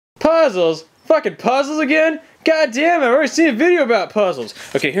Puzzles? Fucking puzzles again? God damn it, I've already seen a video about puzzles.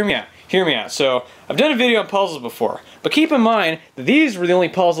 Okay, hear me out. Hear me out. So, I've done a video on puzzles before, but keep in mind that these were the only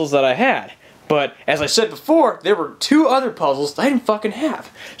puzzles that I had. But, as I said before, there were 2 other puzzles that I didn't fucking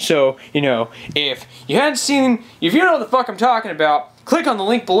have. So, you know, if you hadn't seen, if you don't know what the fuck I'm talking about, click on the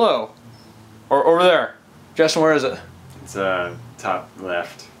link below. Or over there. Justin, where is it? It's, top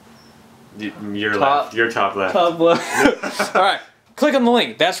left. Your left. Your top left. Top left. Alright, click on the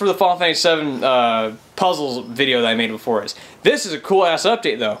link. That's where the Final Fantasy VII puzzles video that I made before is. This is a cool ass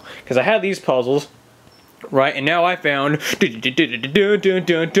update though, because I had these puzzles. Right, and now I found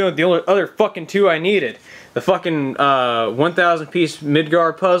the only other fucking 2 I needed. The fucking 1,000 piece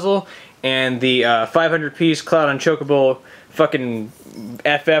Midgar puzzle and the 500 piece Cloud on Chocobo fucking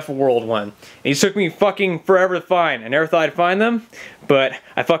FF World one. And these took me fucking forever to find. I never thought I'd find them, but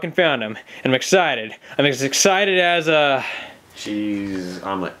I fucking found them. And I'm excited. I'm as excited as cheese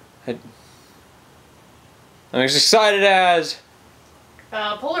omelet. I'm as excited as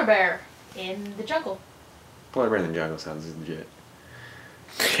polar bear in the jungle. Polar bear in the jungle sounds legit.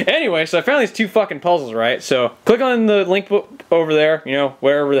 Anyway, so I found these 2 fucking puzzles, right? So, click on the link over there, you know,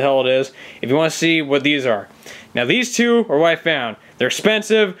 wherever the hell it is, if you want to see what these are. Now, these 2 are what I found. They're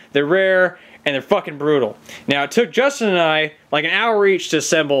expensive, they're rare, and they're fucking brutal. Now, it took Justin and I like an hour each to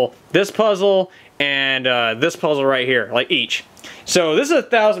assemble this puzzle and this puzzle right here, like each. So, this is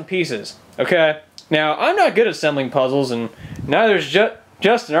 1,000 pieces, okay? Now, I'm not good at assembling puzzles, and neither is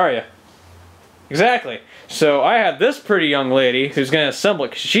Justin, are you? Exactly. So I have this pretty young lady who's going to assemble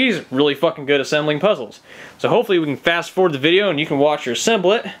it because she's really fucking good at assembling puzzles. So hopefully we can fast forward the video and you can watch her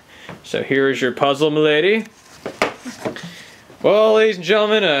assemble it. So here's your puzzle, milady. Well, ladies and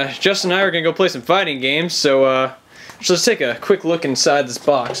gentlemen, Justin and I are going to go play some fighting games. So let's take a quick look inside this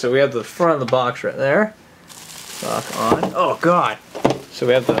box. So we have the front of the box right there. Lock on. Oh god. So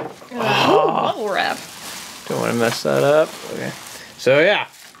we have the bubble wrap. Don't want to mess that up. Okay. So yeah.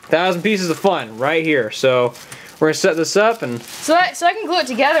 1,000 pieces of fun right here. So we're gonna set this up and so I can glue it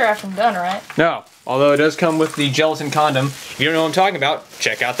together after I'm done, right? No, although it does come with the gelatin condom. If you don't know what I'm talking about,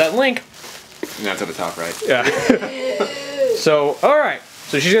 check out that link. And that's at the top right. Yeah. So all right.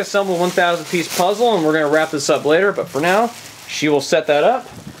 So she's gonna assemble a 1,000 piece puzzle, and we're gonna wrap this up later. But for now, she will set that up.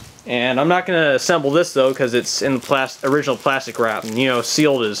 And I'm not gonna assemble this though, because it's in the original plastic wrap, and you know,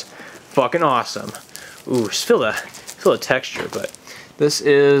 sealed is fucking awesome. Ooh, just feel the texture, but. This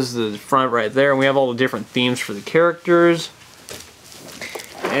is the front right there, and we have all the different themes for the characters.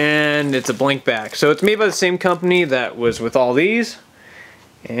 And it's a blank back. So it's made by the same company that was with all these.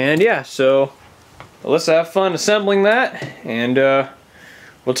 And yeah, so let's have fun assembling that. And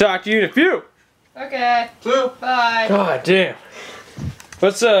we'll talk to you in a few. Okay. So, bye. God damn.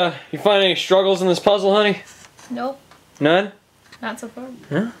 What's you find any struggles in this puzzle, honey? Nope. None? Not so far.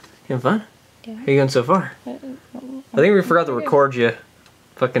 Yeah? You having fun? Yeah. How you going so far? I think we forgot to record you.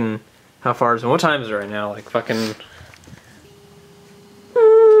 Fucking, how far is it? What time is it right now? Like fucking...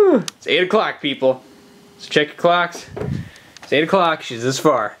 It's 8 o'clock, people. So check your clocks. It's 8 o'clock. She's this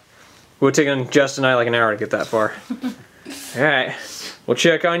far. It would take on Justin and I like an hour to get that far. Alright. We'll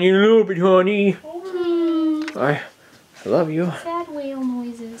check on you in a little bit, honey. Alright. I love you. Sad whale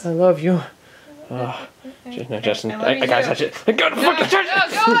noises. I love you. No, Justin. I gotta touch it. I gotta fucking touch it!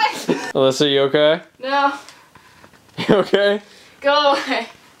 No, go away! Alyssa, you okay? No. You okay? Go away.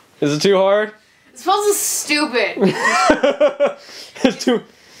 Is it too hard? This puzzle's stupid. It's too...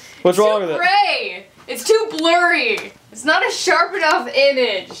 What's wrong with it? It's too gray. It's too blurry. It's not a sharp enough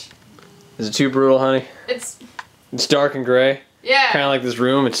image. Is it too brutal, honey? It's dark and gray. Yeah. Kind of like this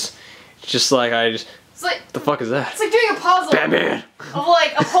room. It's just like It's like... What the fuck is that? It's like doing a puzzle. Batman! Of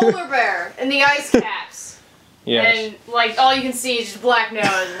like a polar bear and the ice caps. Yes. And like all you can see is just black nose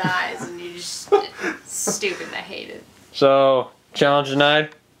and eyes, and you just it's stupid and I hate it. So, challenge denied?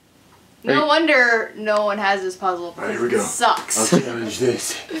 No wonder no one has this puzzle because here we go. it sucks. I'll challenge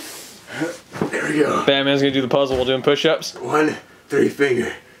this. There we go. Batman's gonna do the puzzle while doing push-ups. 1, 3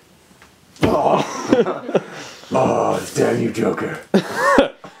 finger. Oh. Oh, damn you, Joker.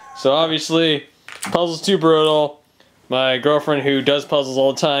 So obviously, puzzle's too brutal. My girlfriend who does puzzles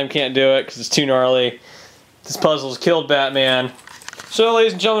all the time can't do it because it's too gnarly. This puzzle's killed Batman. So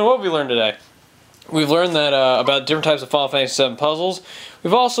ladies and gentlemen, what have we learned today? We've learned that about different types of Final Fantasy VII puzzles.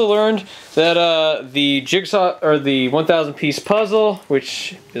 We've also learned that the jigsaw, or the 1,000 piece puzzle,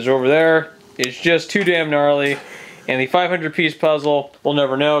 which is over there, is just too damn gnarly. And the 500 piece puzzle, we'll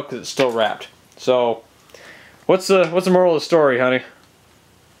never know because it's still wrapped. So, what's the moral of the story, honey?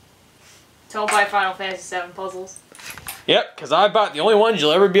 Don't buy Final Fantasy VII puzzles. Yep, because I bought the only ones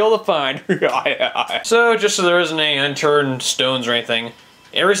you'll ever be able to find. So, just so there isn't any unturned stones or anything,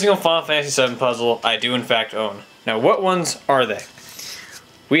 Every single Final Fantasy VII puzzle I do in fact own. Now what ones are they?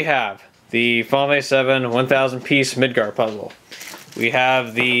 We have the Final Fantasy VII 1000 piece Midgar puzzle. We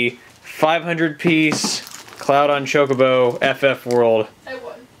have the 500 piece Cloud on Chocobo FF World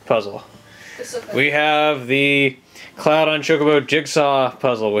puzzle. We have the Cloud on Chocobo Jigsaw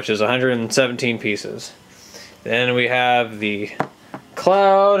puzzle, which is 117 pieces. Then we have the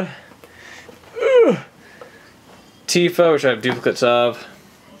Cloud Tifa, which I have duplicates of.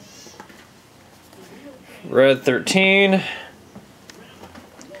 Red 13.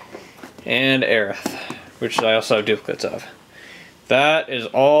 And Aerith, which I also have duplicates of. That is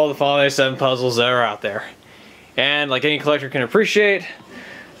all the Final Fantasy VII puzzles that are out there. And like any collector can appreciate,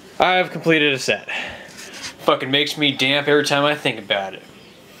 I have completed a set. Fucking makes me damp every time I think about it.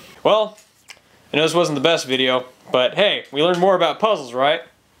 Well, I know this wasn't the best video, but hey, we learned more about puzzles, right?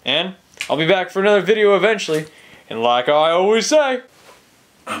 And I'll be back for another video eventually. And like I always say,